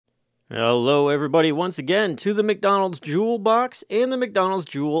Hello everybody, once again to the McDonald's Jewel box and the McDonald's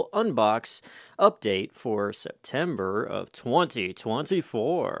Jewel unbox update for September of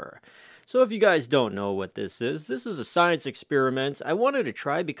 2024. So if you guys don't know what this is a science experiment I wanted to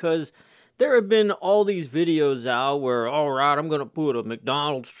try because there have been all these videos out where, alright, I'm going to put a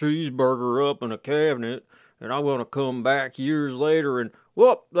McDonald's cheeseburger up in a cabinet and I'm going to come back years later and,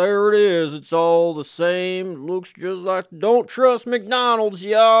 whoop, there it is. It's all the same. Looks just like, don't trust McDonald's,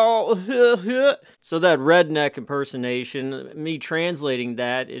 y'all. So that redneck impersonation, me translating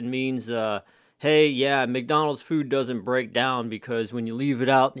that, it means, hey, yeah, McDonald's food doesn't break down because when you leave it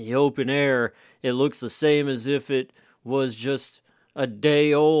out in the open air, it looks the same as if it was just a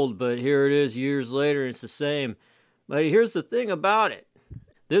day old, but here it is years later and it's the same. But here's the thing about it.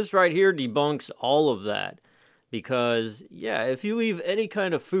 This right here debunks all of that. Because, yeah, if you leave any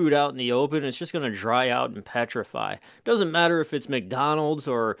kind of food out in the open, it's just going to dry out and petrify. Doesn't matter if it's McDonald's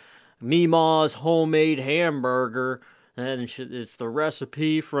or Mima's homemade hamburger, and it's the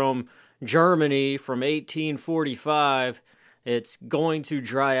recipe from Germany from 1845. It's going to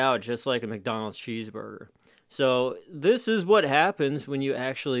dry out just like a McDonald's cheeseburger. So this is what happens when you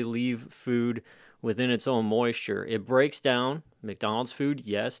actually leave food within its own moisture. It breaks down. McDonald's food,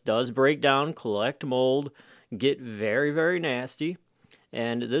 yes, does break down, collect mold, get very, very nasty.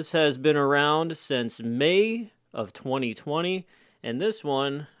 And this has been around since May of 2020. And this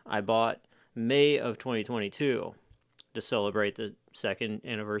one I bought May of 2022 to celebrate the second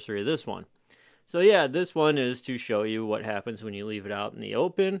anniversary of this one. So yeah, this one is to show you what happens when you leave it out in the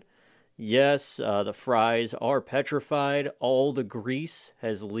open. Yes, the fries are petrified. All the grease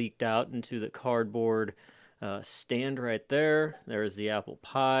has leaked out into the cardboard stand right there. There's the apple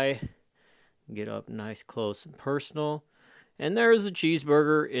pie. Get up nice, close, and personal. And there's the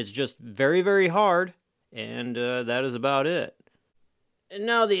cheeseburger. It's just very, very hard. And that is about it. And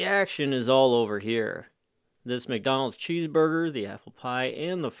now the action is all over here. This McDonald's cheeseburger, the apple pie,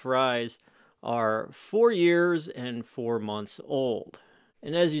 and the fries are 4 years and 4 months old.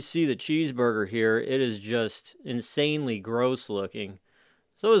 And as you see the cheeseburger here, it is just insanely gross looking.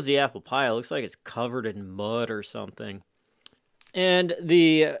 So is the apple pie. It looks like it's covered in mud or something. And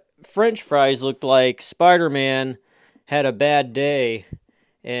the French fries looked like Spider-Man had a bad day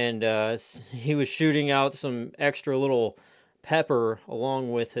and he was shooting out some extra little pepper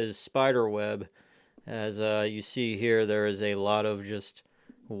along with his spider web. As you see here, there is a lot of just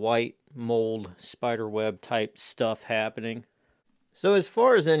white mold spider web type stuff happening. So as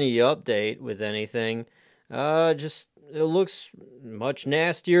far as any update with anything, it looks much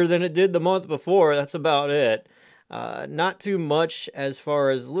nastier than it did the month before. That's about it. Not too much as far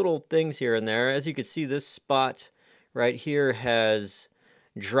as little things here and there. As you can see, this spot right here has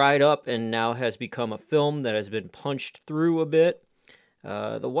dried up and now has become a film that has been punched through a bit.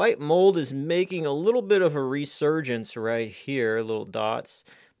 The white mold is making a little bit of a resurgence right here, little dots.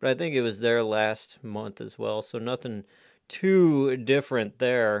 But I think it was there last month as well, so nothing too different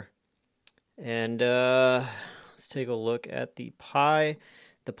there. And let's take a look at the pie.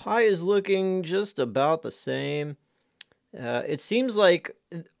 The pie is looking just about the same. It seems like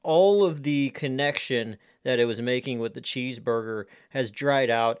all of the connection that it was making with the cheeseburger has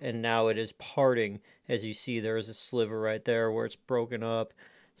dried out and now it is parting. As you see, there is a sliver right there where it's broken up.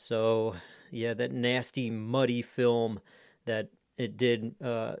 So yeah, that nasty muddy film that it did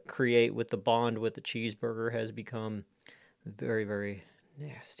create with the bond with the cheeseburger has become very, very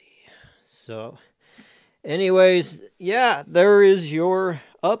nasty. So anyways, yeah, there is your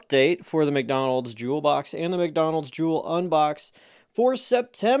update for the McDonald's Jewel box and the McDonald's Jewel unbox for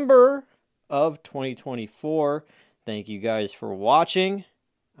September of 2024. Thank you guys for watching.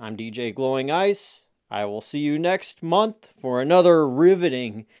 I'm DJ Glowing Ice. I will see you next month for another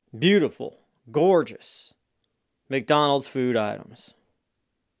riveting, beautiful, gorgeous McDonald's food items.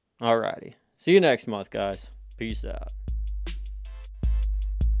 Alrighty. See you next month, guys. Peace out.